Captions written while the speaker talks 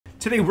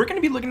Today we're going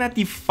to be looking at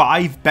the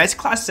 5 best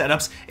class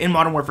setups in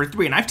Modern Warfare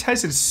 3, and I've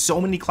tested so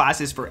many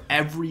classes for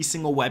every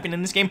single weapon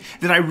in this game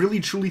that I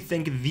really truly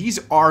think these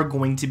are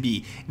going to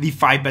be the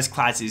 5 best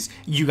classes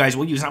you guys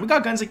will use. Now we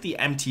got guns like the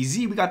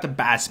MTZ, we got the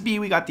BAS-B,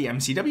 we got the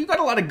MCW, we got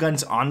a lot of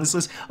guns on this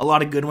list, a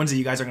lot of good ones that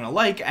you guys are going to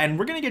like, and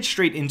we're going to get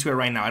straight into it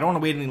right now. I don't want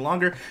to wait any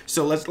longer,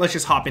 so let's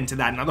just hop into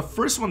that. Now the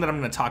first one that I'm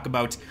going to talk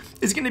about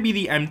is going to be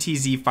the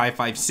MTZ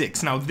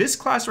 556. Now this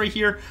class right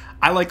here,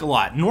 I like a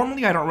lot.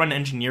 Normally I don't run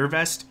Engineer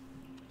Vest.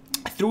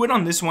 I threw it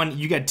on this one.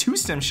 You get 2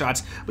 stim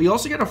shots, but you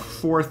also get a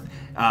 4th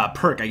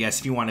perk, I guess,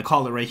 if you want to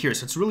call it right here.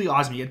 So it's really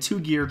awesome. You get 2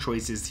 gear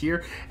choices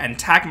here, and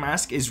Tac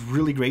Mask is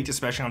really great,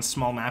 especially on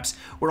small maps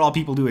where all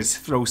people do is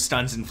throw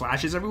stuns and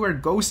flashes everywhere.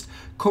 Ghost,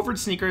 Covert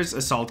Sneakers,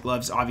 Assault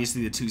Gloves,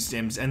 obviously the 2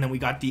 stims, and then we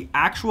got the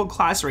actual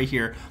class right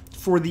here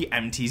for the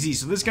MTZ.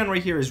 So this gun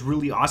right here is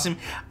really awesome.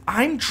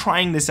 I'm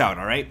trying this out,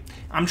 all right?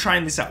 I'm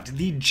trying this out.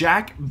 The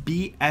Jack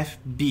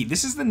BFB.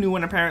 This is the new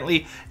one,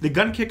 apparently. The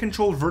gun kick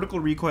control, vertical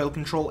recoil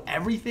control,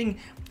 everything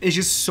is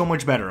just so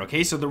much better,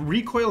 okay? So the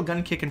recoil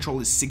gun kick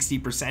control is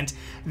 60%,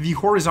 the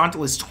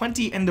horizontal is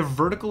 20, and the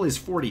vertical is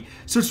 40.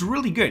 So it's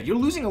really good. You're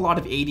losing a lot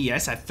of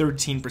ADS at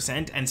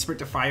 13% and sprint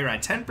to fire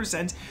at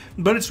 10%,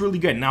 but it's really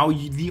good. Now,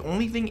 the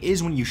only thing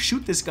is when you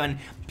shoot this gun,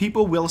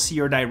 people will see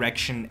your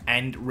direction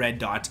and red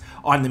dot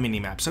on the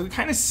minimap. So it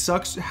kind of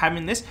sucks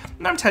having this,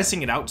 and I'm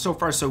testing it out. So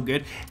far, so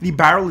good. The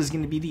barrel is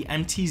going to be the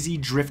MTZ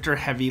Drifter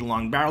Heavy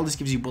Long Barrel. This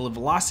gives you bullet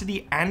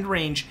velocity and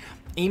range,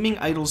 aiming,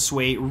 idle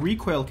sway,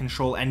 recoil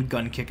control, and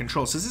gun kick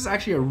control. So this is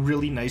actually a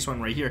really nice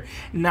one right here.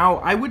 Now,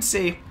 I would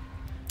say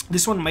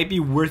this one might be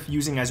worth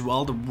using as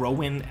well, the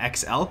Rowan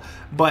XL,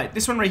 but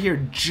this one right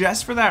here,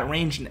 just for that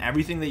range and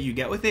everything that you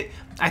get with it,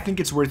 I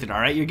think it's worth it,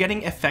 all right? You're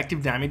getting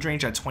effective damage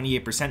range at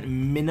 28%,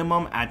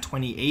 minimum at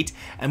 28,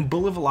 and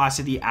bullet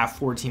velocity at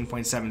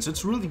 14.7, so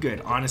it's really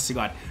good, honest to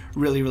God,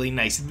 really, really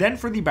nice. Then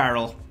for the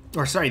barrel,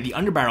 or sorry, the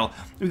underbarrel,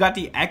 we got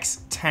the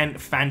X10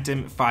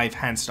 Phantom 5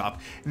 hand stop.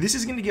 This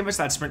is going to give us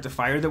that sprint to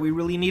fire that we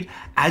really need,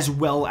 as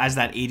well as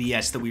that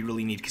ADS that we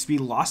really need, because we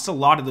lost a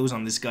lot of those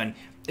on this gun.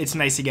 It's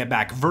nice to get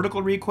back.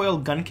 Vertical recoil,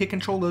 gun kick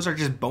control, those are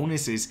just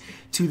bonuses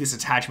to this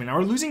attachment. Now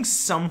we're losing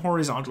some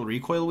horizontal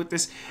recoil with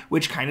this,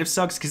 which kind of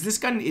sucks, because this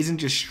gun isn't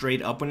just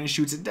straight up when it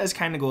shoots. It does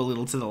kind of go a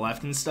little to the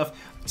left and stuff,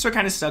 so it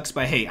kind of sucks.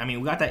 But hey, I mean,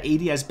 we got that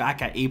ADS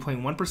back at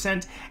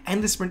 8.1%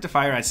 and the sprint to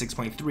fire at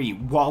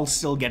 6.3, while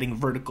still getting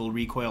vertical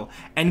recoil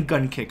and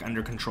gun kick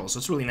under control, so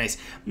it's really nice.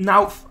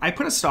 Now I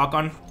put a stock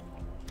on.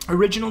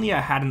 Originally,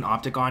 I had an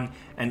optic on,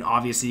 and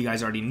obviously you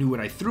guys already knew what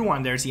I threw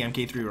on there. It's the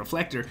MK3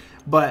 reflector,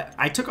 but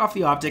I took off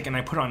the optic and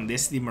I put on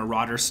this, the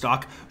Marauder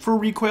stock, for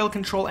recoil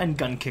control and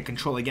gun kick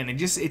control. Again,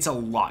 it's a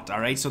lot, all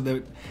right? So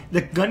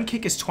the gun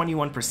kick is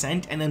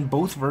 21%, and then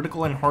both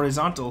vertical and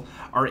horizontal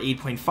are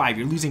 8.5.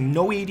 You're losing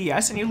no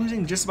ADS, and you're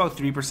losing just about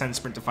 3%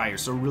 sprint to fire,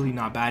 so really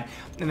not bad.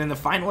 And then the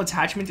final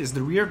attachment is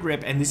the rear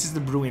grip, and this is the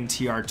Bruin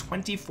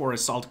TR24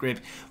 assault grip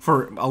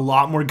for a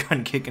lot more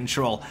gun kick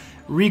control,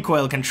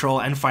 recoil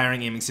control, and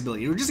firing aiming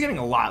stability. We're just getting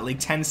a lot, like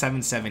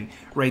 10.77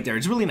 right there.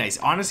 It's really nice.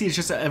 Honestly, it's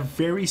just a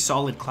very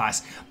solid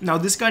class. Now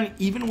this gun,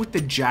 even with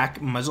the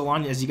Jack muzzle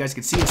on, as you guys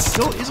can see, it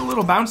still is a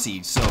little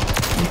bouncy, so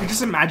you can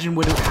just imagine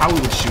how it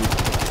would shoot.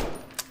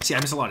 See, I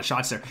missed a lot of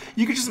shots there.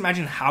 You could just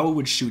imagine how it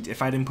would shoot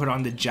if I didn't put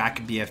on the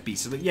Jack BFB.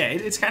 So yeah,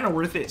 it's kind of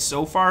worth it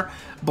so far,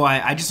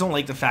 but I just don't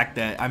like the fact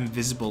that I'm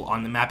visible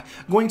on the map.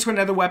 Going to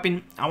another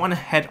weapon, I want to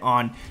head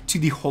on to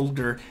the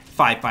Holder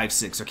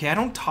 556. Okay, I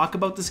don't talk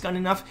about this gun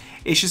enough.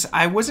 It's just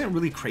I wasn't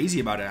really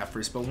crazy about it at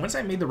first, but once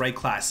I made the right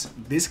class,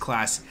 this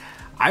class,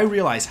 I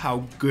realized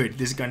how good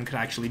this gun could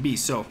actually be.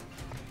 So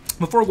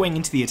before going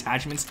into the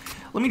attachments,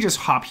 let me just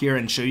hop here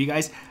and show you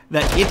guys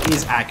that it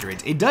is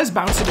accurate. It does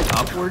bounce a bit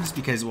upwards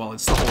because, well,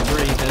 it's the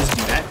holder. It does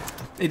do that.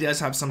 It does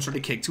have some sort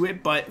of kick to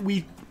it, but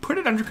we put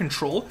it under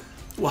control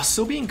while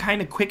still being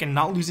kind of quick and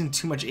not losing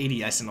too much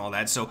ADS and all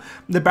that. So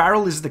the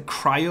barrel is the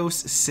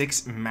Cryos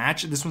 6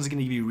 match. This one's going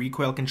to give you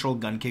recoil control,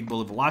 gun kick,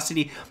 bullet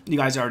velocity. You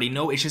guys already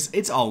know.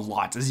 It's a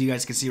lot, as you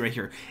guys can see right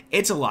here.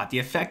 It's a lot. The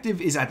effective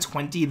is at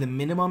 20, the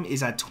minimum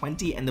is at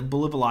 20, and the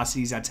bullet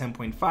velocity is at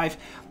 10.5.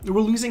 We're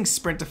losing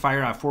sprint to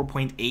fire at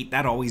 4.8.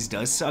 That always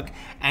does suck.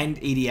 And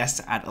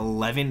ADS at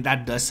 11.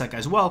 That does suck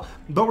as well.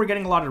 But we're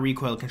getting a lot of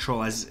recoil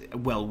control as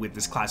well with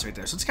this class right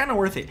there. So it's kind of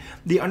worth it.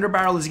 The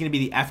underbarrel is going to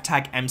be the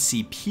FTAC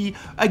MCP.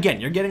 Again,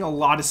 you're getting a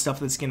lot of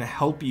stuff that's going to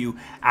help you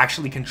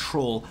actually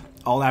control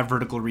all that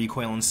vertical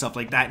recoil and stuff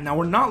like that. Now,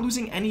 we're not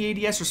losing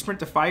any ADS or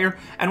sprint to fire,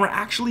 and we're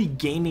actually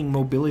gaining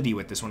mobility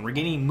with this one. We're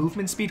gaining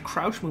movement speed,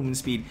 crouch movement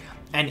speed,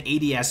 and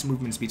ADS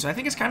movement speed. So I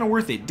think it's kind of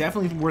worth it.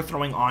 Definitely worth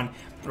throwing on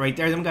right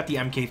there. Then we got the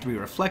MK3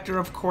 reflector,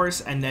 of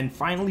course, and then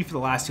finally for the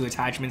last 2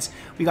 attachments,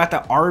 we got the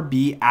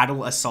RB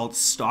Adel Assault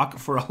stock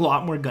for a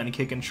lot more gun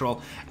kick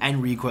control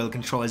and recoil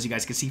control. As you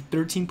guys can see,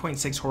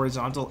 13.6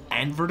 horizontal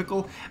and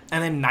vertical,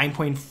 and then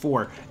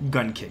 9.4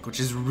 gun kick, which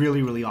is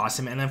really, really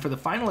awesome. And then for the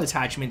final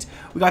attachment,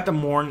 we got the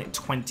Morn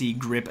 20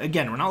 grip.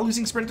 Again, we're not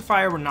losing sprint to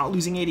fire, we're not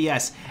losing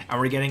ADS, and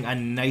we're getting a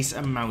nice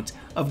amount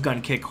of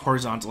gun kick,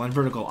 horizontal and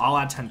vertical, all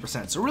at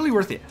 10%. So really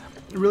worth it.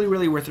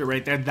 really worth it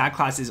right there. That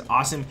class is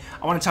awesome.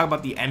 I want to talk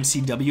about the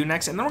MCW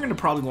next, and then we're going to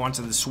probably go on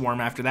to the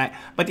Swarm after that.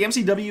 But the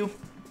MCW,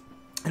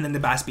 and then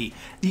the BAS-B.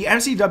 The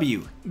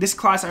MCW, this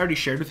class I already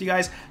shared with you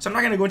guys, so I'm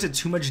not going to go into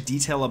too much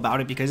detail about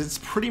it because it's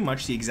pretty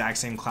much the exact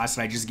same class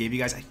that I just gave you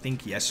guys, I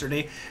think,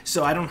 yesterday.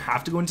 So I don't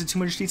have to go into too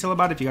much detail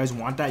about it. If you guys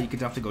want that, you can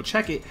definitely go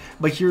check it.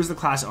 But here's the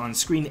class on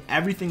screen.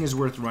 Everything is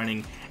worth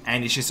running,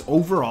 and it's just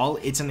overall,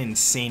 it's an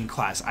insane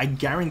class. I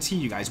guarantee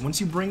you guys, once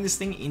you bring this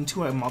thing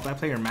into a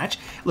multiplayer match,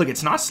 look,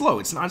 it's not slow.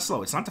 It's not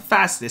slow. It's not the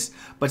fastest,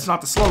 but it's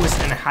not the slowest,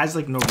 and it has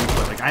like no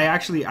recoil. Like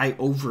I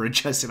over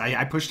adjusted.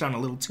 I pushed down a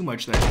little too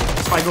much there. So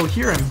if I go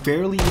here and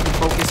barely even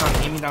focus on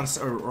aiming down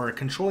or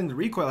controlling the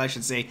recoil, I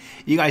should say,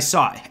 you guys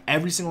saw it.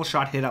 Every single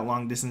shot hit at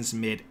long distance,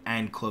 mid,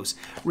 and close.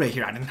 Right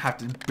here, I didn't have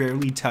to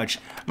barely touch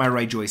my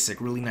right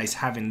joystick. Really nice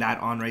having that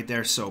on right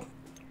there. So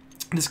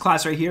this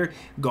class right here,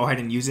 go ahead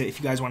and use it. If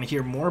you guys want to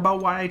hear more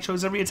about why I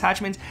chose every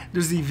attachment,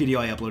 there's the video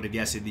I uploaded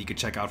yesterday that you could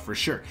check out for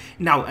sure.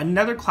 Now,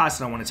 another class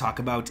that I want to talk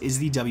about is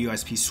the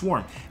WSP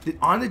Swarm.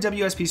 On the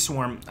WSP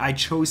Swarm, I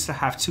chose to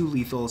have 2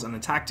 lethals and a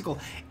tactical.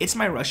 It's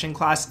my Russian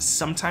class.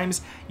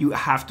 Sometimes you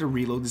have to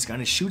reload this gun.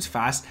 It shoots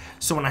fast,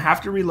 so when I have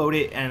to reload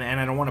it and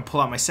I don't want to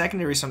pull out my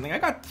secondary or something, I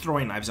got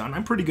throwing knives on.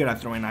 I'm pretty good at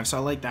throwing knives, so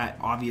I like that,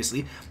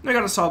 obviously. I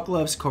got assault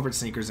gloves, covert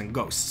sneakers, and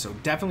ghosts, so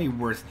definitely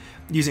worth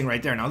using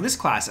right there. Now, this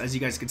class, as you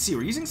guys can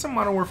see, we're using some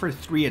Modern Warfare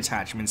 3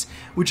 attachments,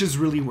 which is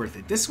really worth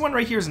it. This one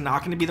right here is not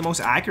going to be the most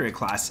accurate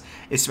class,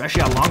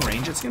 especially at long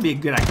range. It's going to be a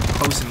good at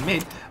close and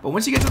mid, but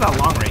once you get to that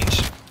long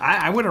range,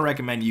 I wouldn't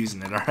recommend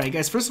using it, alright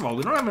guys? First of all,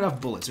 we don't have enough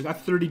bullets. We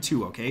got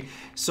 32, okay?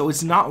 So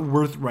it's not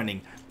worth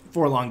running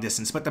for long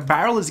distance, but the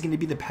barrel is going to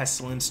be the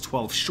Pestilence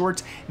 12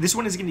 short. This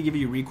one is going to give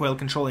you recoil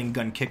control and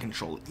gun kick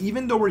control.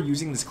 Even though we're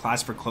using this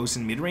class for close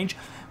and mid range,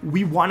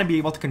 we want to be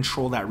able to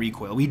control that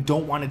recoil. We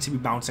don't want it to be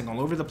bouncing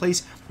all over the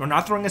place. We're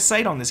not throwing a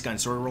sight on this gun,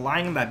 so we're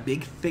relying on that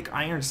big thick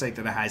iron sight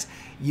that it has.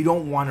 You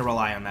don't want to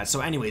rely on that. So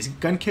anyways,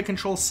 gun kick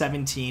control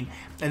 17,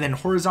 and then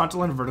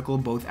horizontal and vertical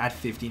both at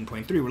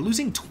 15.3. We're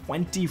losing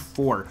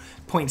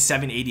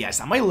 24.7 ADS.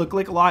 That might look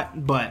like a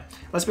lot, but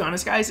let's be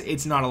honest guys,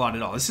 it's not a lot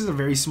at all. This is a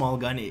very small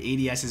gun.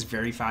 ADS is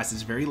very fast,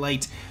 it's very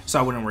light, so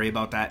I wouldn't worry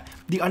about that.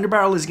 The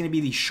underbarrel is going to be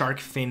the Shark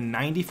Fin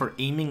 90 for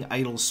aiming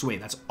idle sway.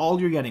 That's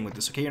all you're getting with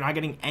this, okay? You're not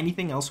getting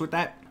anything else with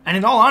that. And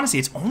in all honesty,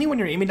 it's only when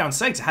you're aiming down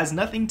sights. It has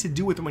nothing to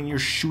do with when you're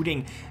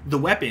shooting the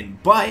weapon.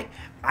 But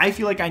I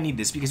feel like I need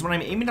this because when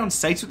I'm aiming down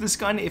sights with this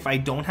gun, if I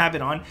don't have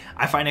it on,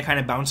 I find it kind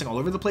of bouncing all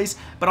over the place.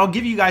 But I'll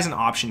give you guys an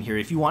option here.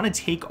 If you want to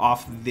take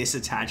off this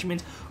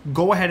attachment,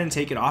 go ahead and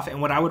take it off.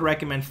 And what I would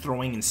recommend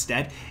throwing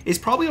instead is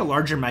probably a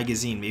larger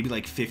magazine, maybe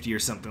like 50 or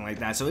something like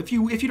that. So if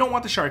you don't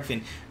want the shark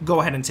fin,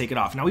 go ahead and take it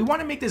off. Now we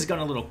want to make this gun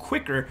a little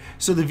quicker,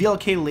 so the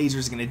VLK laser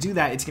is going to do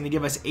that. It's going to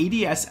give us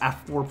ADS at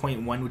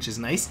 4.1, which is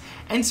nice,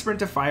 and sprint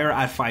to fire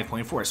at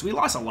 5.4. So we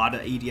lost a lot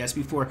of ADS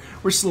before.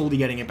 We're slowly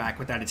getting it back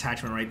with that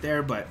attachment right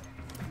there, but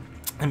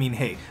I mean,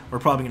 hey, we're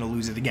probably going to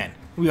lose it again.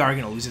 We are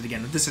going to lose it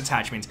again with this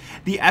attachment.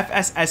 The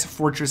FSS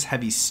Fortress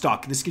Heavy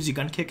Stock. This gives you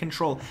gun kick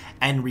control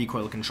and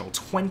recoil control.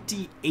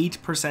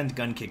 28%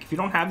 gun kick. If you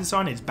don't have this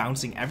on, it's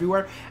bouncing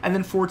everywhere. And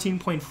then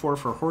 14.4 for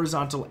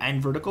horizontal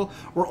and vertical.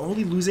 We're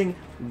only losing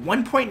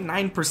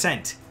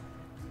 1.9%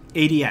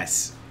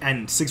 ADS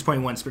and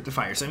 6.1 sprint to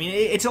fire. So, I mean,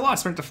 it's a lot of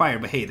sprint to fire,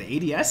 but hey,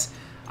 the ADS,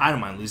 I don't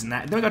mind losing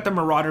that. Then we got the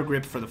Marauder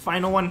Grip for the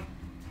final one.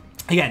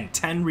 Again,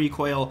 10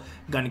 recoil,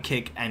 gun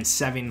kick, and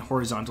 7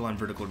 horizontal and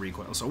vertical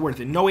recoil. So worth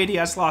it. No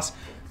ADS loss,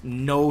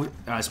 no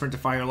sprint to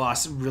fire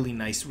loss. Really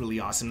nice, really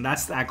awesome.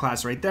 That's that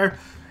class right there.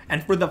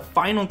 And for the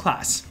final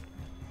class,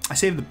 I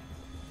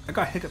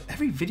got hiccup.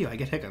 Every video I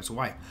get hiccups.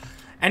 Why?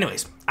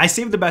 Anyways, I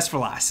saved the best for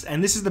last.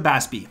 And this is the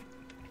BAS-B.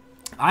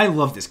 I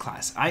love this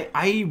class.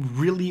 I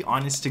really,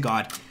 honest to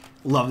God,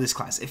 love this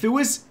class. If it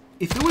was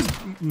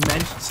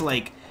meant to,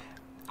 like,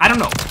 I don't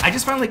know. I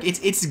just find like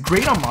it's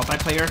great on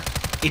multiplayer.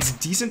 It's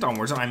decent on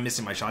Warzone. I'm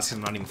missing my shots because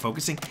I'm not even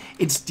focusing.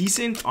 It's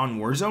decent on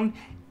Warzone.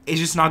 It's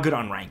just not good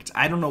on ranked.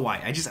 I don't know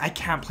why. I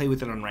can't play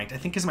with it on ranked. I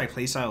think because my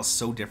playstyle is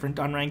so different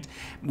on ranked,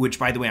 which,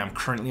 by the way, I'm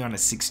currently on a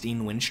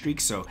 16 win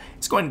streak, so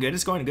it's going good.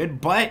 It's going good.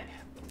 But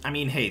I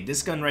mean, hey,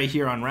 this gun right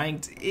here on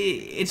ranked,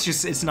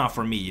 it's not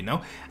for me, you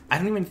know? I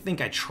don't even think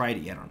I tried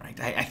it yet on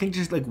ranked. I think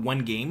just like one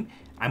game,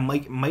 I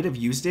might have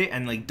used it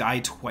and like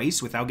died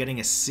twice without getting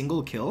a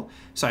single kill,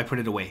 so I put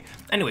it away.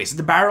 Anyways,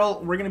 the barrel,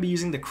 we're going to be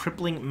using the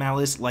Crippling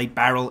Malice Light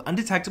Barrel,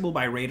 undetectable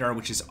by radar,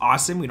 which is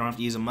awesome. We don't have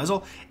to use a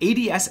muzzle,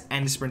 ADS,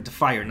 and sprint to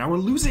fire. Now we're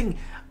losing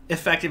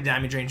effective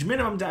damage range,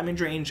 minimum damage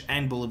range,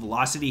 and bullet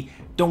velocity.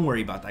 Don't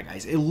worry about that,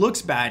 guys. It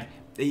looks bad.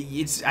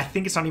 I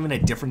think it's not even a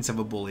difference of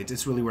a bullet.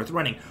 It's really worth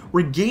running.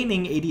 We're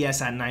gaining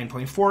ADS at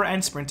 9.4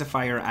 and sprint to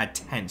fire at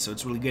 10, so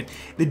it's really good.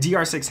 The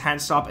DR6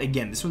 hand stop,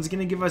 again, this one's going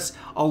to give us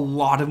a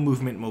lot of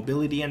movement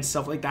mobility and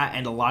stuff like that,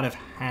 and a lot of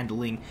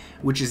handling,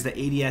 which is the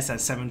ADS at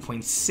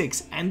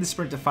 7.6 and the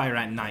sprint to fire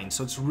at 9,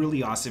 so it's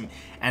really awesome,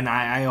 and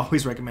I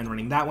always recommend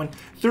running that one.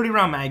 30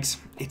 round mags,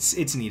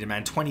 it's needed,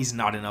 man. 20 is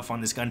not enough on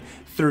this gun.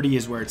 30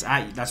 is where it's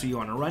at. That's what you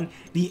want to run.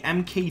 The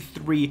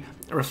MK3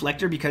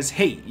 reflector, because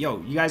hey,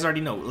 yo, you guys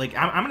already know, like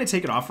I'm going to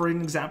take it off for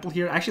an example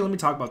here. Actually, let me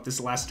talk about this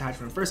last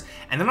attachment first,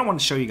 and then I want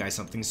to show you guys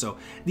something. So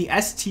the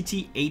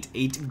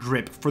STT88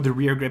 grip for the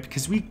rear grip,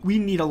 because we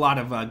need a lot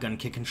of gun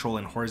kick control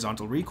and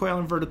horizontal recoil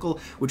and vertical,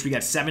 which we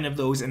got 7 of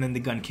those, and then the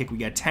gun kick we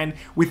get 10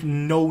 with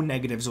no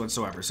negatives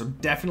whatsoever. So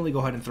definitely go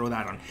ahead and throw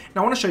that on.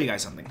 Now I want to show you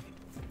guys something.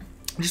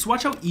 Just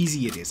watch how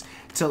easy it is.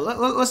 So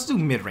let's do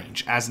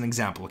mid-range as an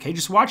example, okay?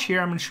 Just watch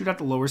here. I'm going to shoot at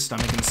the lower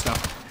stomach and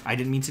stuff. I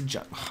didn't mean to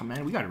jump. Oh,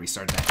 man, we got to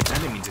restart that. I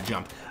didn't mean to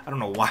jump. I don't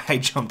know why I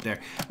jumped there.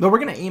 No, we're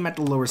going to aim at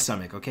the lower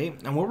stomach, okay?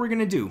 And what we're going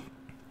to do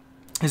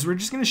is we're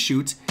just going to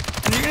shoot,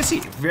 and you're going to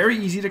see, very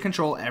easy to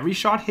control. Every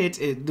shot hit.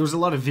 There was a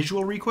lot of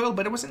visual recoil,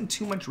 but it wasn't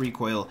too much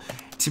recoil,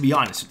 to be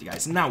honest with you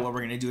guys. Now, what we're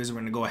going to do is we're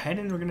going to go ahead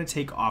and we're going to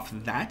take off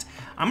that.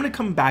 I'm going to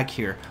come back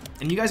here,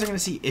 and you guys are going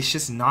to see it's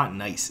just not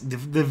nice. The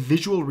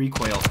visual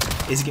recoil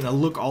is going to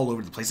look all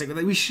over the place.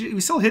 Like we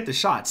still hit the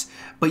shots,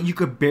 but you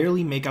could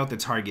barely make out the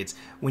targets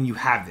when you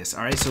have this,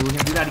 all right? So we're going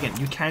to do that again.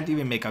 You can't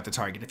even make out the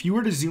target. If you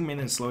were to zoom in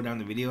and slow down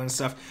the video and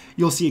stuff,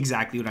 you'll see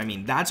exactly what I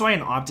mean. That's why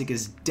an optic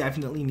is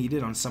definitely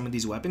needed on some of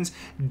these weapons,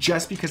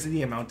 just because of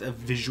the amount of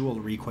visual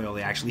recoil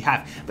they actually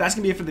have. But that's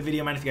gonna be it for the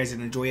video, man. If you guys did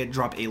enjoy it,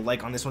 drop a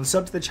like on this one,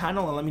 sub to the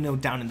channel, and let me know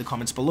down in the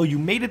comments below you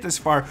made it this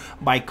far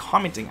by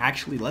commenting.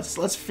 Actually,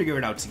 let's figure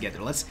it out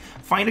together. Let's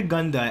find a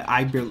gun that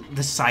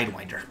the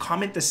Sidewinder.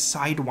 Comment the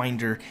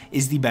Sidewinder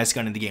is the best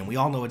gun in the game. We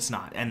all know it's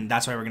not, and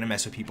that's why we're gonna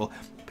mess with people.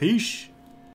 Peace.